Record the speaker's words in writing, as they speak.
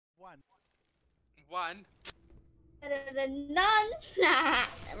One. Better than none.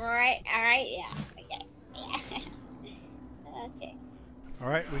 Alright, yeah. Okay. Yeah. Okay.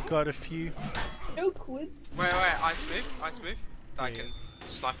 Alright, we got a few. No quips. Wait, ice move. I can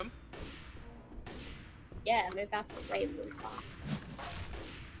snipe him. Yeah, move out the way, Lusa.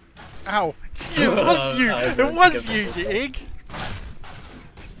 Ow! It was you! It was you, you egg!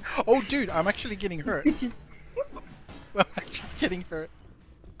 Oh, dude, I'm actually getting hurt. Which is. I'm actually getting hurt.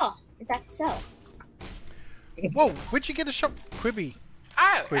 Oh, is that so? Whoa, where'd you get a shot? Quibby.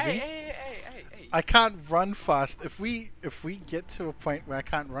 Ow! Quibby. Hey. I can't run fast. If we get to a point where I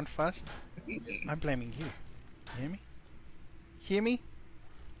can't run fast, I'm blaming you. Hear me? Hear me?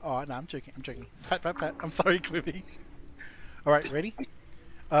 Oh, no, I'm joking. Pat. I'm sorry, Quibby. Alright, ready?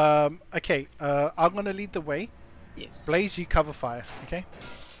 Okay, I'm gonna lead the way. Yes. Blaze, you cover fire, okay?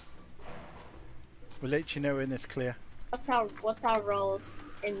 We'll let you know when it's clear. What's our roles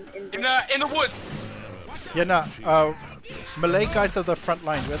in the woods! Yeah, no, Malay guys are the front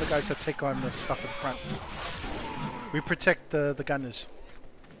line. We're the guys that take on the stuff at the front. We protect the gunners.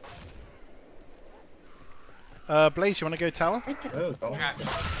 Blaze, you wanna go tower? Oh, go on. Okay.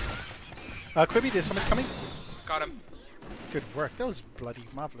 Quibby, there's something coming? Got him. Good work. That was bloody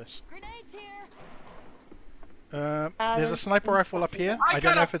marvelous. Grenades here. There's a sniper rifle up here. I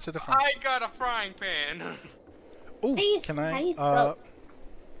don't know if it's a different. I got a frying pan. Oh, How do you spell?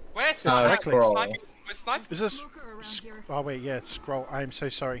 Where's Scroll. sniping? Is this? Oh wait, yeah, it's scroll. I am so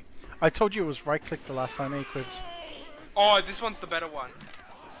sorry. I told you it was right click the last time, eh, Quibs? Oh, this one's the better one.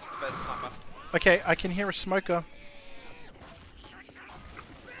 This is the best sniper. Okay, I can hear a smoker.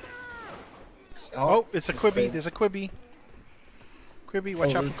 Oh, it's a Quibby. There's a Quibby. Quibby,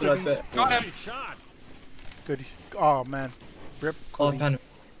 watch out for Quibbies. Got him. Good. Oh man, rip. Oh, Quibby. man.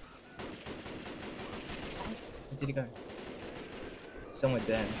 Where did he go? Somewhere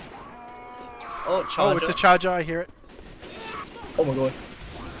there. Oh, charger. Oh, it's a charger. I hear it. Oh my god.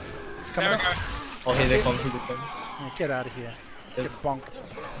 It's coming There we up. go. Oh, here they come. Here they come. Yeah, get out of here. Get Yes. bonked.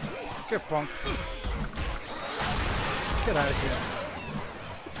 Get bonked. Get out of here.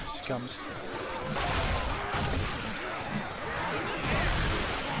 Scums.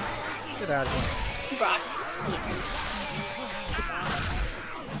 Get out of here. Brock.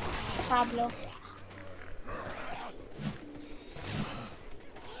 Pablo.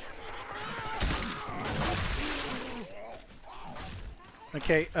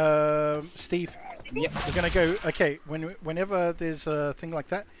 Okay, Steve. Yep. We're gonna go. Okay, whenever there's a thing like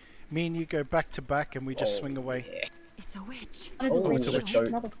that, me and you go back to back, and we just swing away. Yeah. It's a witch. Oh, it's a witch.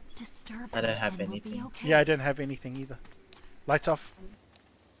 Disturb I don't have and we'll anything. be okay. Yeah, I don't have anything either. Lights off.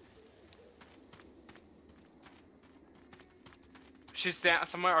 She's down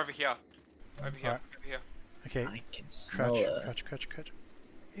somewhere over here. Over here. Alright. Over here. Okay. I can smell Crouch, it. crouch.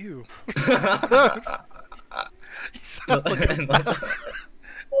 Ew. You No, sound like meant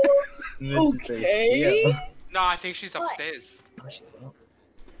to say, Okay. yeah. No, I think she's upstairs. Oh, she's up.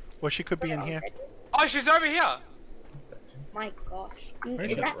 Well, she could be in here. Oh, she's over here. My gosh.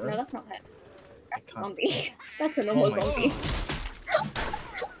 Where's Is that, that? bro? No, that's not her. That's a can't- zombie. That's a normal my zombie.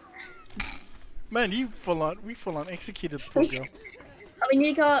 Man, we full on executed the poor girl. Oh, we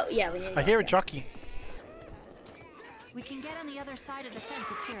need to go. Yeah, we need to go. I hear a jockey. We can get on the other side of the fence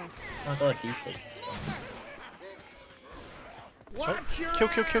up here. Oh god, he fits. Kill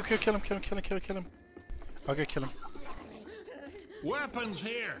him. I'll go kill him. Weapons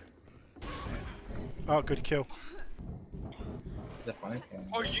here. Oh, good kill. It's a fine thing.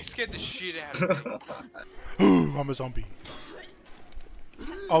 Oh, you scared the shit out of me. Ooh, I'm a zombie.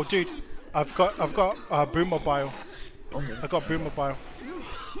 Oh, dude, I've got Boommobile. Oh, I got Boommobile.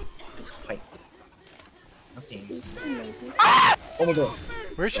 Fight. Nothing. Maybe. Oh my god.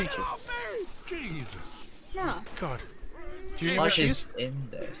 Where is she? Jesus. No. God. Do you know Oh, where she she's is? in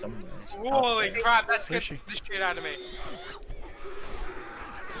there somewhere. Holy crap, that Where scared is the shit out of me.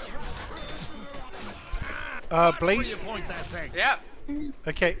 Blaze. You point that thing. Yep.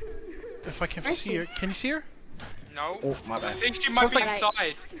 Okay, if I can I see see. her. Can you see her? No. Oh, my I bad. think she might be like-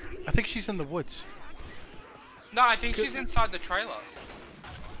 inside. I think she's in the woods. No, I think she's inside the trailer.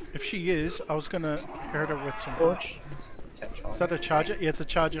 If she is, I was gonna hurt her with some. Push. Is that a charger? Yeah, it's a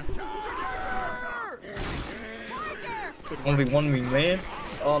charger. 1v1 me, man.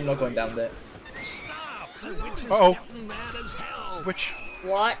 Oh, I'm not going down there. Uh oh. Mad as hell. Which?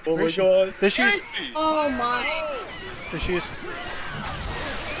 What? Oh my god. There she is. Oh my. There she is.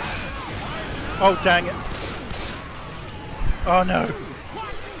 Oh dang it. Oh no.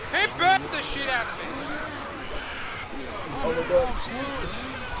 He burned the shit out of me. Oh my god.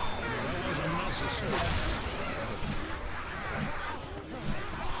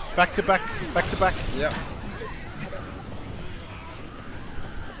 Back to back. Back to back. Yeah.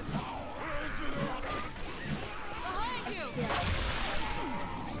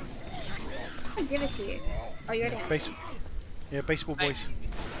 I'll give it to you. Oh, you're dancing. Yeah, baseball boys.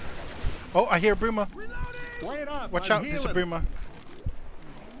 Oh, I hear a boomer. Wait up. Watch I'm out, there's a healing.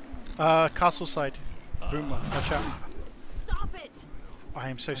 boomer. Castle side. Boomer, watch out. Stop it! I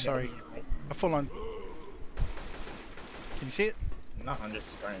am so sorry. A full on. Can you see it? No, I'm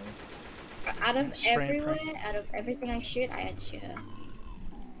just spraying. Out of Spray and everywhere, pray. out of everything I shoot, I had to shoot her.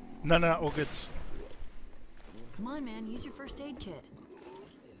 No, no, all good. Come on, man. Use your first aid kit.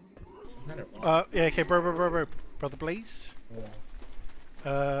 Yeah, okay, bro. Brother Blaze. Let's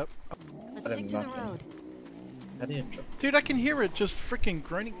I stick did to the nothing. road. How do you drop? Dude, I can hear it just freaking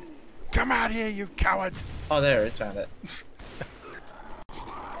groaning. Come out here, you coward! Oh, there it is. Found it.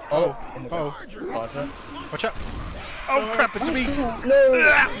 Oh. Oh, Roger. watch out! Oh crap, it's me!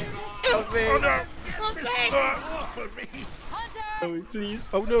 No. Help me. Oh no! Oh, please.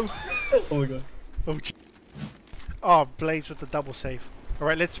 Oh no! Oh my god. Oh, oh, Blaze with the double save. All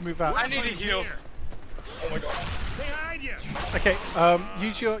right, let's move out. I need a heal. Oh my god. Behind you. Okay,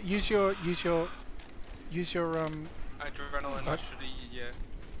 use your Adrenaline. I should yeah.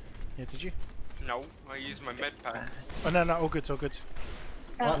 Yeah, did you? No, I used my med pack. Oh no, all good, all good.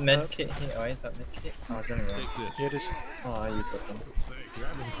 What med kit here? Oh, is that med kit? Oh, it's anyway. Take this. Yeah, it is. Oh, I use that something.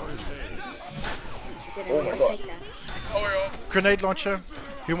 Grabbing first aid. Didn't Oh my really God. take that. Grenade launcher.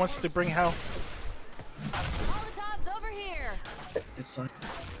 Who wants to bring hell? Molotovs over here! This side.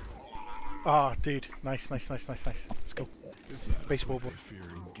 Ah, dude, nice. Let's go. Baseball ball.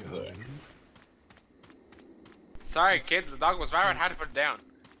 Fearing God. Sorry, kid. The dog was right. I had to put it down.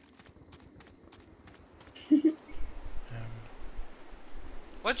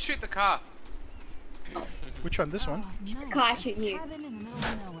 Let's shoot the car. Which one? This one? Nice. Car shoot you. Cabin in the middle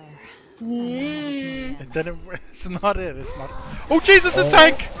of nowhere. Mmm. It didn't. It's not it. It's not. Oh Jesus! A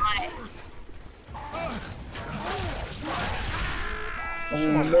tank!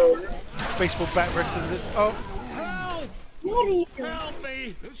 Oh no. Baseball bat versus this. Oh, What are you doing? Help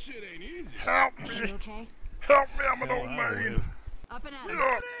me. This shit ain't easy. help You me! okay? Help me! I'm an Hell, old I man. will. Up and at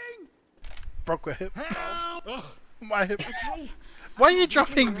 'em. Broke a hip. Help. My hip. Okay. Why are you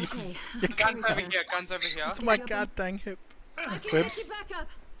dropping me? Okay. You Guns over here. Guns over here. It's my goddamn hip. I can Quibs, get you back up.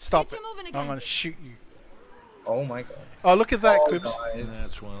 stop Get it. you moving I'm again. gonna shoot you. Oh my god. Oh, look at that, Oh, Quibs. guys.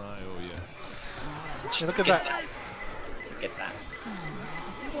 That's one I owe you. Yeah, look at that. Look at that.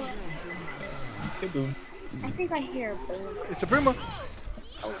 Kaboom. I think I hear a boom. It's a boomer.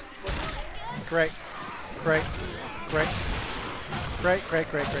 Great.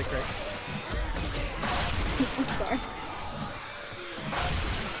 I'm sorry.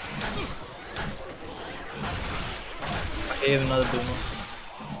 I hear another boomer.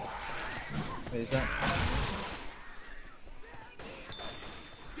 Wait, is that?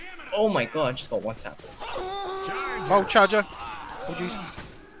 Oh my god, I just got one tap. Oh, charger. Oh,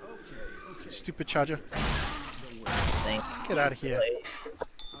 jeez. Stupid charger. Thank Get out of here.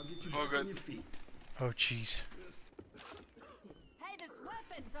 Oh, good. Oh, jeez. Hey, there's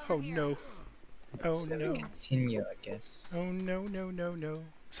weapons over Oh, here. no. Oh, no. Continue, I guess. Oh, no.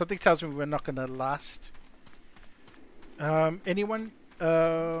 Something tells me we're not gonna last. Anyone?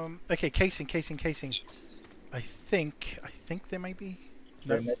 Okay, kaSing. I think there might be.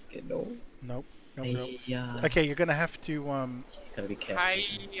 No. Nope. No. Nope. Yeah. Okay, you're gonna have to Gotta be careful.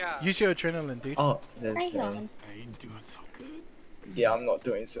 Hiya. use your adrenaline, dude. Oh, there's. Hang on. I ain't doing so good. Yeah, I'm not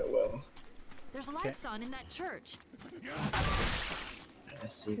doing so well. There's lights on in that church.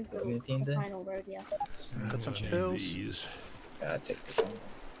 Let's see This if is there's the anything there. final rodeo. Got some I need pills. these. Yeah, take this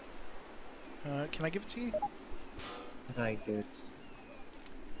one. Can I give it to you? Very good.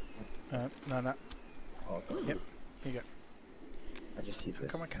 No. Oh god. Yep. Here you go. I just use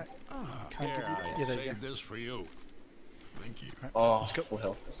this. Come on, can't Ah, give you. here, I Yeah, there you saved this for you. Thank you. Oh, Let's go. full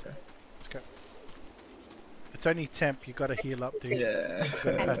health. Let's go. Let's go. It's only temp. You gotta heal up, dude. Yeah.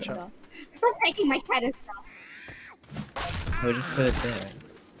 Gotta Cat patch and up. stuff. Stop taking my cat and stuff. We'll just put it there.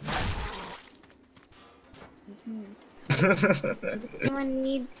 Anyone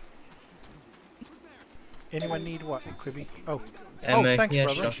need? Anyone need what, Quibby? Oh, Emma, thanks, yeah,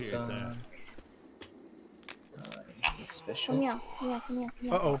 brother. Appreciate that. shotgun. Anything special. Come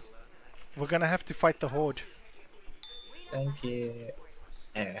here. Uh-oh. We're gonna have to fight the horde. Thank you.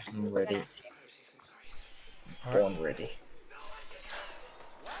 Yeah, I'm ready. Alright. Born ready.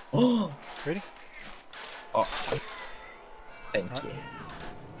 Oh! Ready? Oh. Thank Alright. you.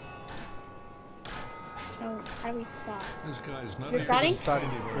 Oh, how do we stop? This guy's not You're starting? Starting.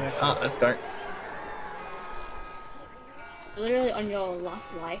 Yeah. Ah, let's go. Literally on your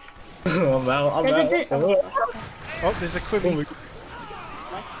last life. I'm out. I'm There's a out. bit. Oh, there's a quibby.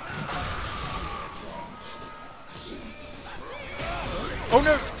 Oh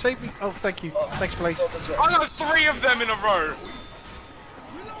no! Save me! Oh, thank you. Thanks, Blaze. I got 3 of them in a row.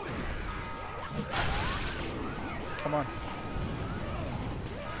 Come on.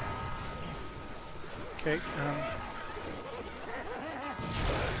 Okay,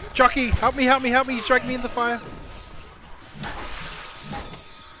 Jockey! Help me, help me, help me! He's dragging me in the fire!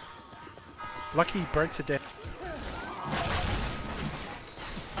 Lucky he burnt to death.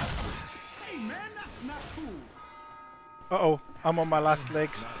 Uh-oh, I'm on my last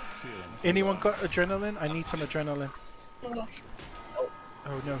legs. Anyone got adrenaline? I need some adrenaline.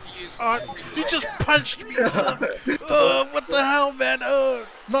 Oh no. Oh, you just punched me! Oh, what the hell, man? Oh,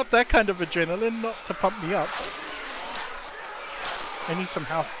 not that kind of adrenaline, not to pump me up. I need some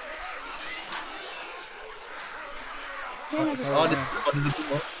health.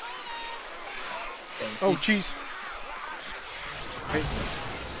 Oh, jeez. Wait.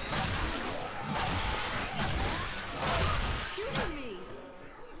 Shooting me.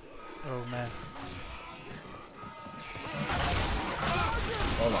 Oh, man.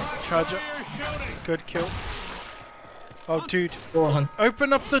 Oh my Charger. Good kill. Oh, dude. god.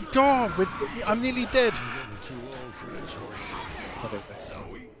 Open up the door! I'm nearly dead.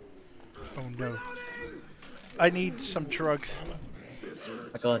 Oh, no. I need some drugs.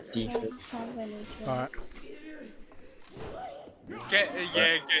 I got defense. Alright. Get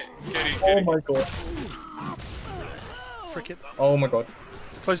it. Oh my god. Frick it. Oh my god.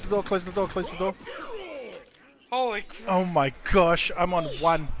 Close the door, close the door, close the door. Holy crap. Oh my gosh, I'm on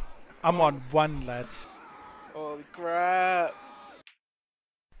 1. I'm on 1, lads. Holy crap.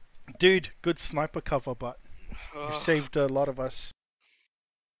 Dude, good sniper cover, but you've saved a lot of us.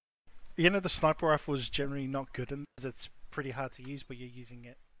 You know, the sniper rifle is generally not good and it's pretty hard to use, but you're using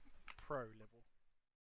it pro level.